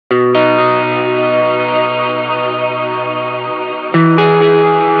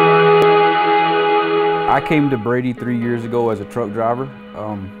I came to Brady 3 years ago as a truck driver.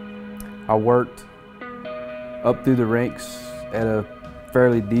 I worked up through the ranks at a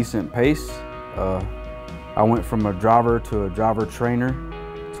fairly decent pace. I went from a driver to a driver trainer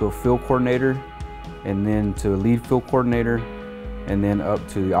to a field coordinator, and then to a lead field coordinator, and then up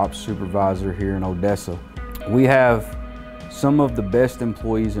to the ops supervisor here in Odessa. We have some of the best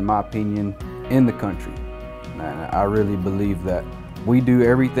employees, in my opinion, in the country. And I really believe that we do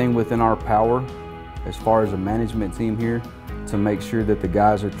everything within our power as far as a management team here to make sure that the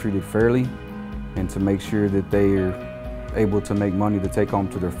guys are treated fairly and to make sure that they are able to make money to take home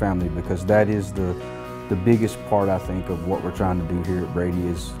to their family, because that is the biggest part, I think, of what we're trying to do here at Brady,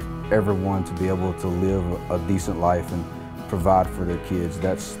 is everyone to be able to live a decent life and provide for their kids.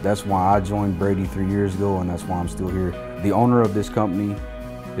 That's why I joined Brady 3 years ago, and that's why I'm still here. The owner of this company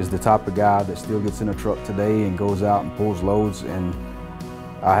is the type of guy that still gets in a truck today and goes out and pulls loads, and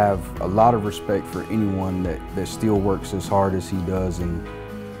I have a lot of respect for anyone that still works as hard as he does and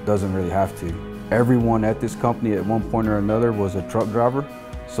doesn't really have to. Everyone at this company at one point or another was a truck driver,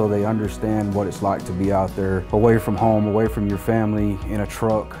 so they understand what it's like to be out there away from home, away from your family, in a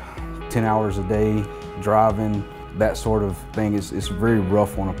truck, 10 hours a day, driving. That sort of thing is very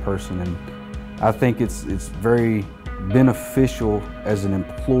rough on a person, and I think it's very beneficial as an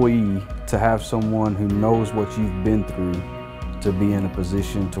employee to have someone who knows what you've been through to be in a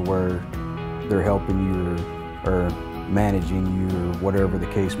position to where they're helping you or managing you or whatever the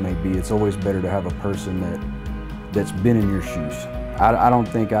case may be. It's always better to have a person that's been in your shoes. I don't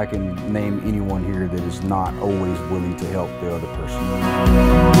think I can name anyone here that is not always willing to help the other person.